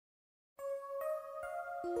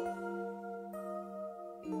Cathy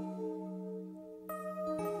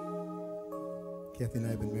and I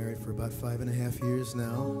have been married for about 5.5 years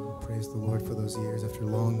now. Praise the Lord for those years after a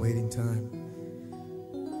long waiting time.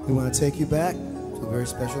 We want to take you back to a very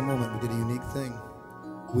special moment. We did a unique thing.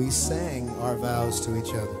 We sang our vows to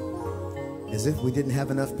each other as if we didn't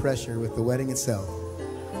have enough pressure with the wedding itself.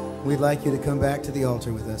 We'd like you to come back to the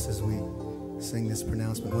altar with us as we sing this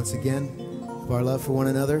pronouncement once again of our love for one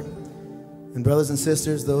another. And brothers and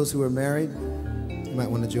sisters, those who are married, you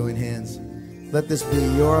might want to join hands. Let this be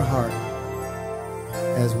your heart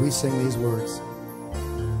as we sing these words.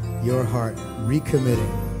 Your heart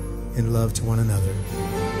recommitting in love to one another.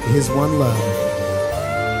 His one love.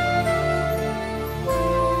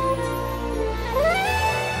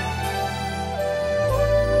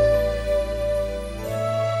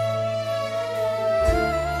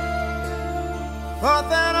 Thought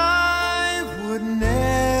that I would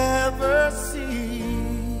never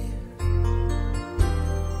see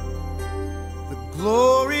the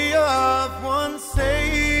glory of one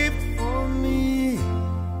saved for me.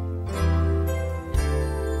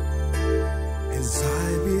 As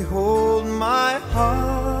I behold my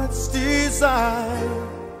heart's desire,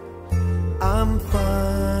 I'm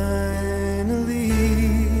finally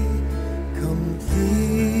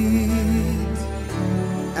complete.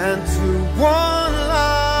 And to one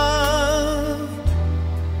love,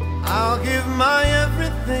 I'll give my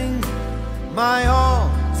everything, my all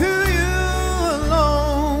to you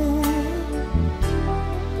alone.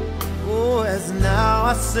 Oh, as now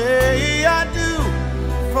I say I do,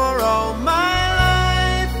 for all my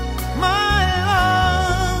life, my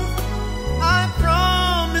love, I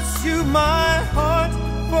promise you my heart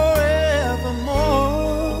forevermore.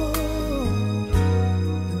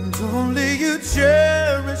 And only you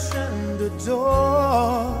cherish and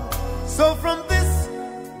adore. So from this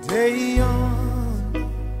day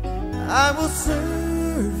on, I will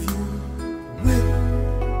serve you with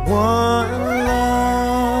one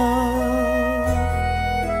love.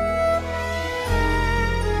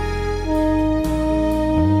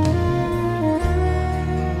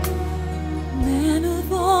 Man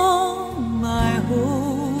of all my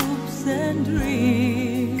hopes and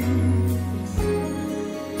dreams,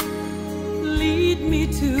 lead me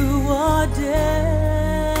to our destiny.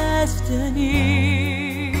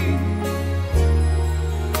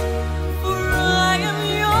 For I am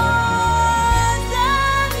yours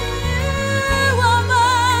and you are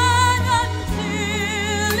mine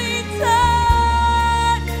until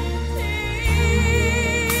eternity.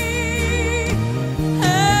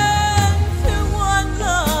 And to one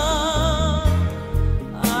love,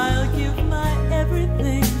 I'll give my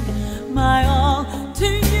everything, my all to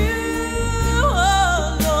you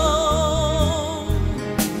alone.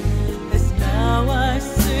 As now I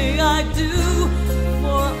say I do,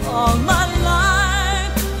 for all my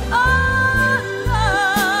life, oh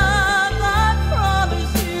love, I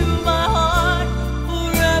promise you my heart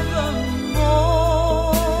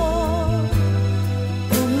forevermore.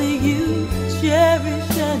 Only you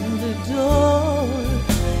cherish and adore.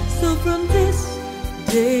 So from this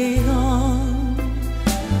day on,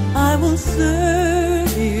 I will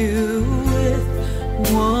serve you with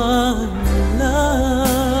one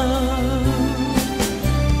love.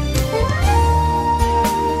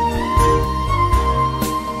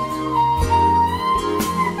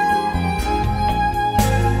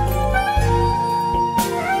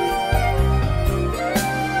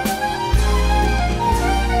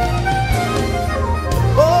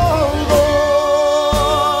 Oh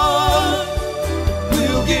Lord,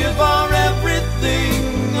 we'll give our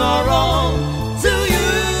everything, our all to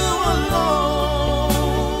you alone.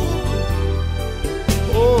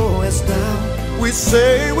 Oh, as now we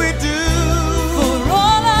say we do. For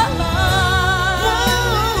all our Oh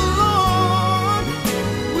lives,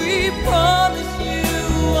 we promise you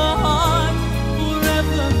a heart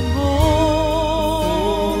forevermore.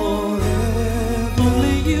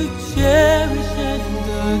 Only you cherish and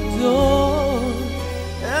adore.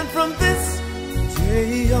 And from this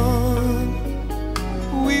day on,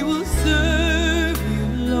 We will serve you,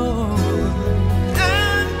 Lord,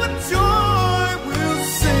 and with joy we'll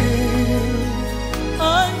sing.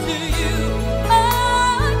 unto you,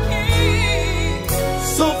 our King.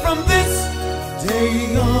 So from this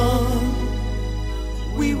day on,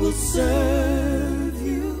 we will serve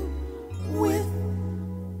you with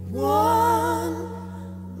one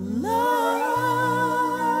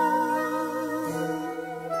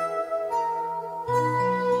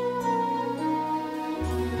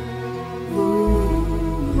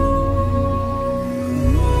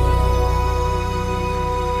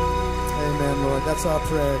Amen, Lord. That's our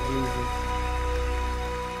prayer, Jesus.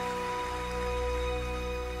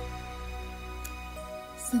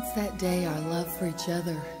 Since that day, our love for each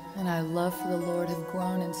other and our love for the Lord have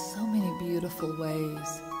grown in so many beautiful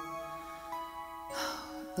ways.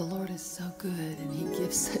 The Lord is so good, and He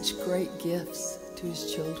gives such great gifts to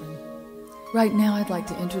His children. Right now, I'd like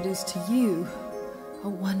to introduce to you a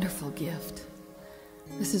wonderful gift.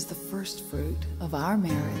 This is the first fruit of our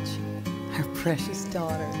marriage, our precious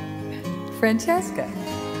daughter, Francesca.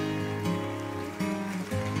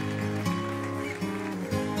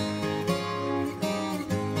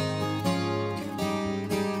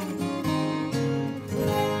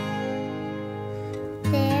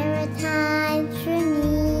 There are times for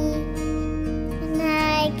me, and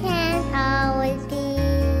I can't always be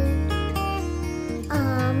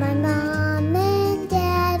all my mom and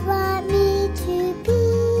dad want me to be,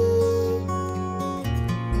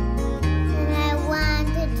 and I want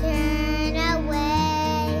to turn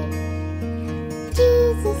away.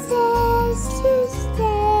 Jesus says to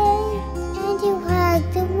stay and to hug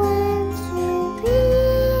the ones who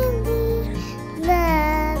really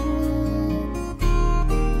love me.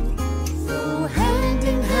 So hand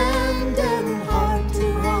in hand and heart to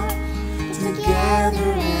heart,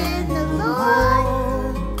 together in the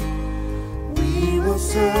Lord, we will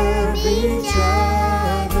serve each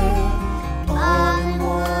other all in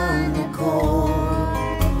one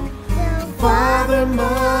accord. Father,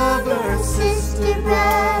 mother, sister,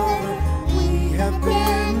 brother, we have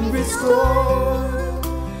been restored,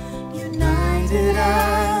 united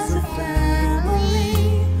as a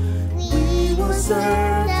family. We will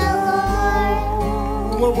serve the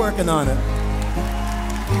Lord. We're working on it.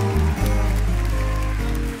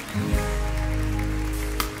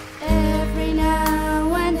 Every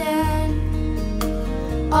now and then,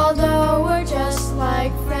 although we're just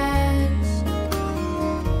like friends,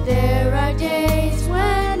 there are days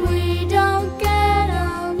when we don't get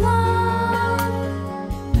along.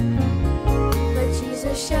 But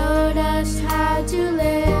Jesus showed us how to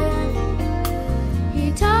live.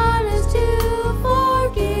 He taught us to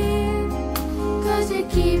forgive, 'cause it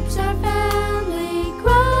keeps our family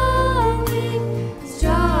growing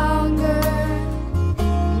stronger.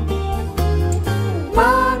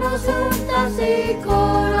 Manos juntas y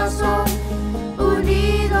corazón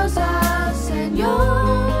unidos al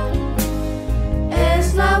Señor.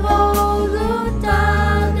 Es la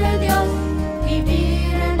voluntad de Dios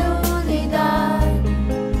vivir en unidad.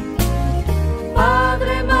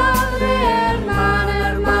 Padre, madre, hermana,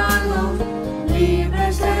 hermano,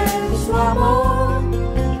 libres en su amor.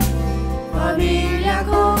 Familia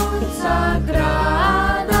consagrada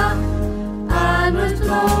a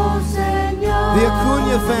nuestro Señor. The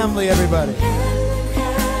Acuna family, everybody.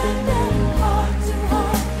 Hand and heart to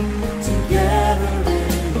heart, together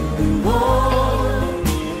in the Lord,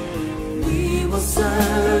 we will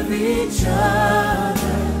serve each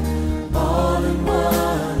other all in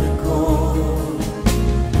one accord.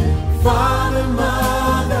 Father,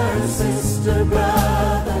 mother, sister,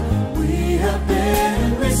 brother, we have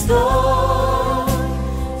been restored,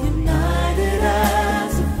 united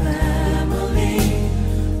as a family.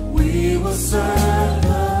 We will serve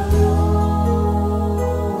the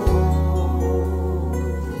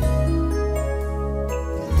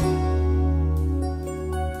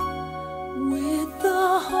With the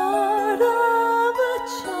heart of a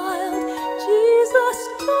child, Jesus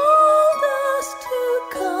told us to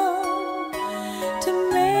come to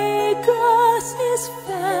make us His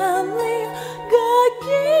family. God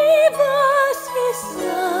gave us His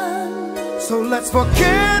Son. So let's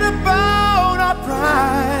forget about our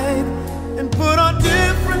pride and put our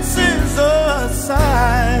differences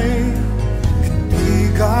aside and be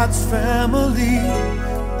God's family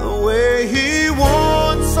the way He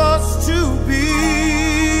wants us to be.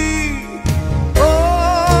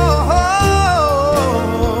 Oh,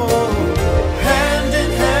 hand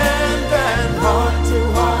in hand and heart to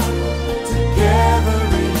heart, together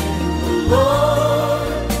in the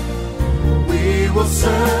Lord, we will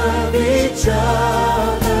serve each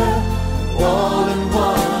other all in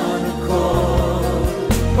one accord.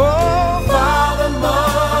 Oh, Father,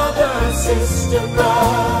 mother, sister,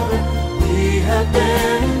 brother, we have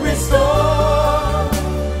been restored,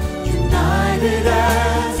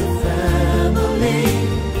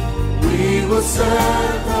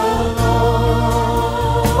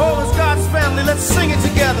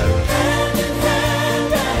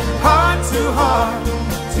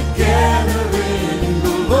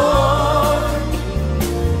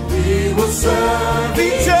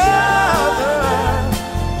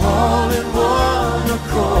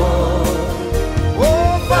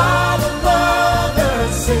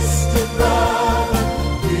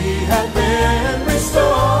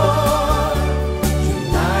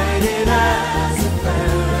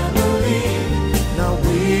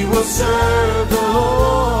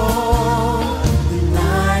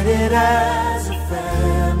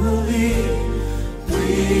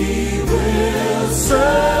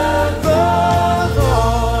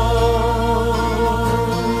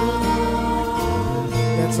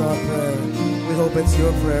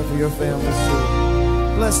 your prayer for your families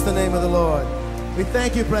too. Bless the name of the Lord. We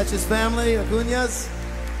thank you, precious family, Acuñas,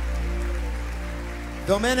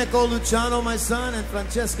 Domenico Luciano, my son, and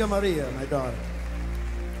Francesca Maria, my daughter,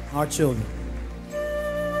 our children.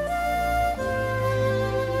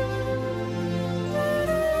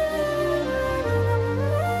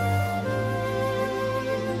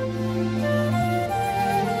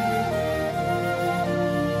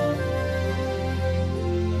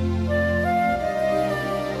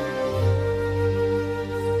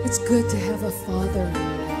 It's good to have a Father,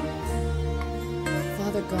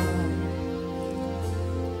 Father God.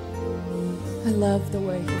 I love the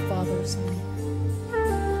way He fathers me.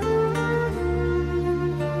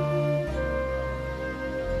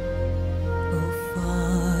 Oh,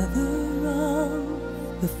 Father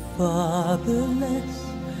of the fatherless,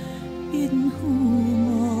 in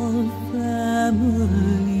whom all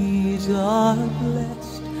families are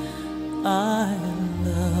blessed, I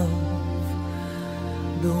love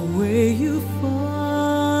the way you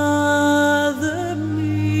father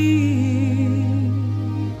me.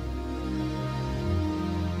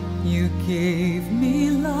 You gave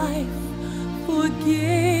me life,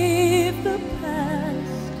 forgave the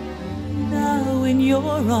past. Now in your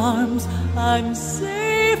arms I'm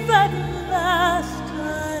safe at last.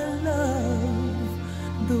 I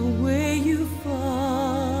love the way you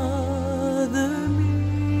father me.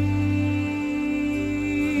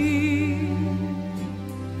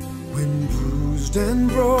 And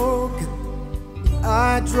broken,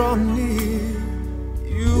 I draw near.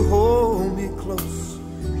 You hold me close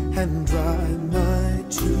and dry my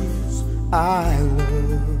tears. I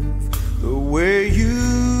love the way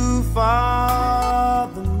you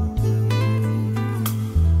father me.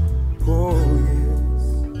 Oh yes,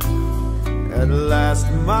 at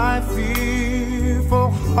last my fearful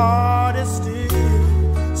heart is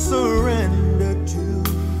still surrendered to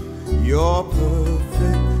your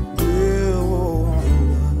perfect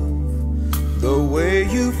the way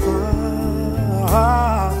you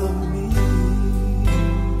father me.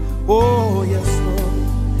 Oh yes, Lord,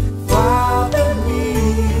 father me.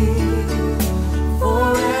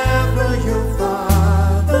 Forever you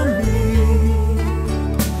father me,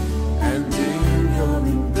 and in your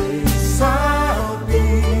embrace I'll be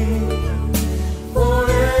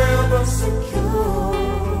forever secure.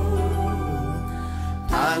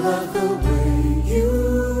 I love the way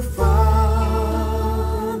you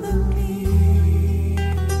father me.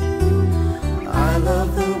 I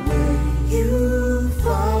love the way you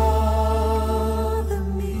father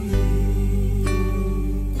me.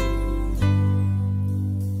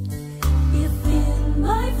 If in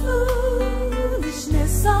my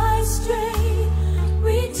foolishness I stray,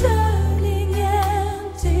 returning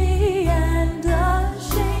empty and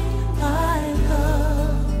ashamed, I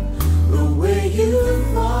love The way you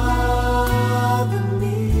father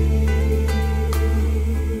me.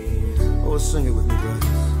 Oh, sing it with me, brothers.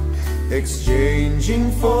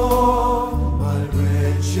 Exchanging for my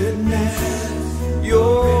wretchedness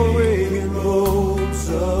your radiant robes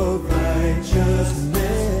of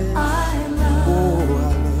righteousness. I love Oh, I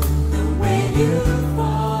love the way you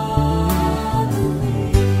father me.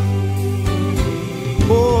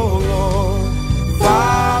 Oh Lord,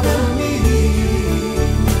 father me.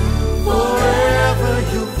 Forever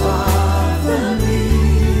you father me.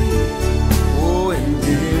 Oh, and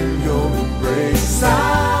in your embrace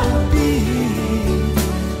I'll be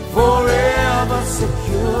forever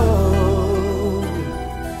secure.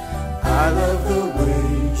 I love the way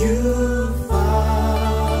you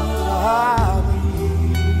father me.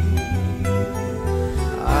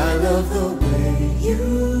 I love the way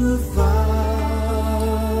you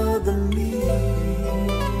father me.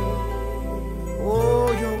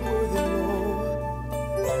 Oh, you're worthy, Lord.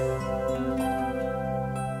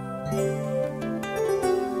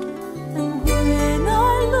 And when I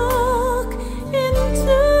look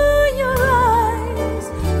into your eyes,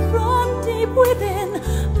 from deep within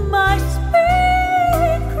my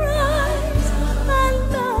spirit cries, I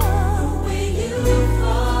love the way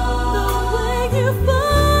you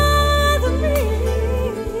father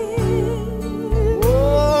me.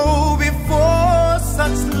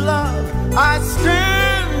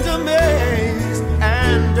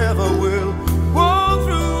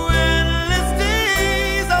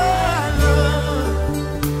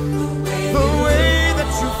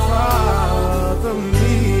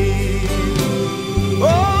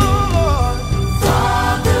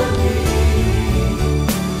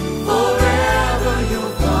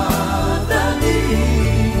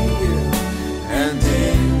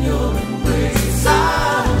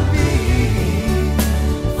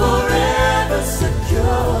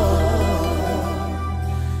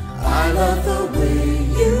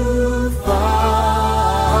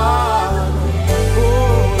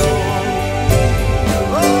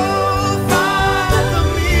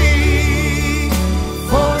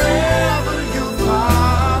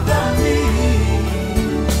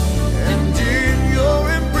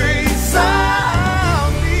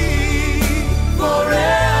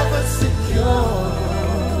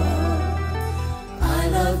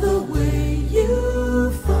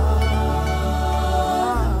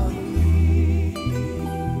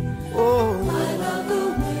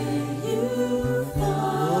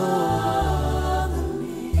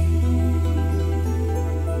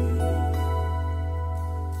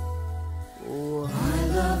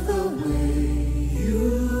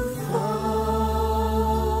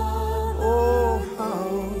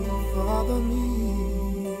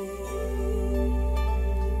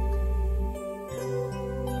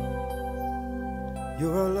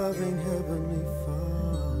 You're a loving Heavenly Father.